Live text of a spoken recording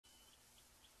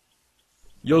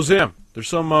Yo, Zam, there's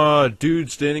some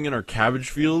dude standing in our cabbage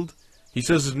field. He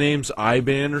says his name's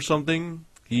Iban or something.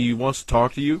 He wants to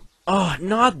talk to you. Oh,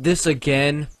 not this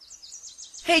again.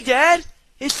 Hey, Dad!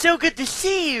 It's so good to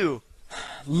see you!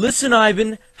 Listen,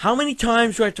 Ivan, how many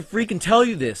times do I have to freaking tell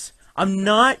you this? I'm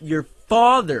not your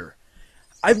father.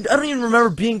 I don't even remember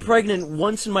being pregnant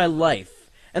once in my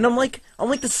life. And I'm like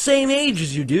the same age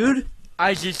as you, dude.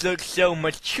 I just look so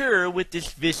mature with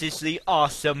this viciously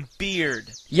awesome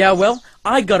beard. Yeah, well,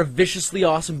 I got a viciously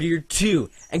awesome beard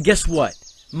too. And guess what?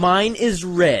 Mine is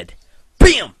red.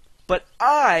 BAM! But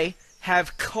I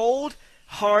have cold,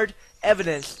 hard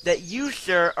evidence that you,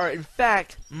 sir, are in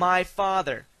fact my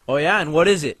father. Oh yeah, and what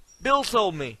is it? Bill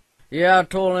told me. Yeah, I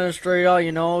told him straight out,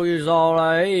 you know, he's all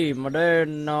like, hey, my dad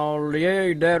and all, yeah,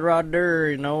 your dad right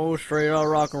there, you know, straight out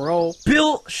rock and roll.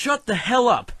 Bill, shut the hell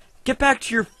up. Get back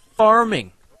to your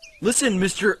farming. Listen,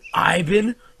 Mr.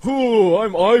 Iban. Oh,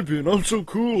 I'm Iban. I'm so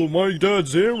cool. My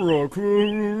dad's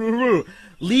Zamorak.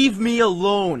 Leave me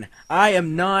alone. I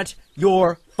am not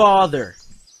your father.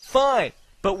 Fine,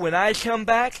 but when I come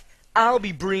back, I'll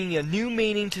be bringing a new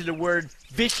meaning to the word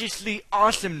viciously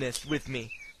awesomeness with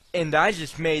me. And I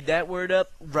just made that word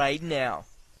up right now.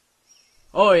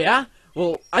 Oh yeah?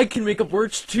 Well, I can make up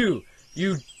words too,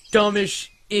 you dumbish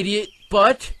idiot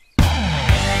butt.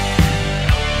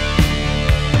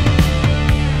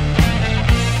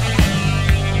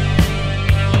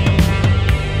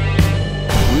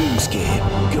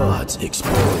 RuneScape, gods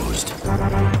exposed.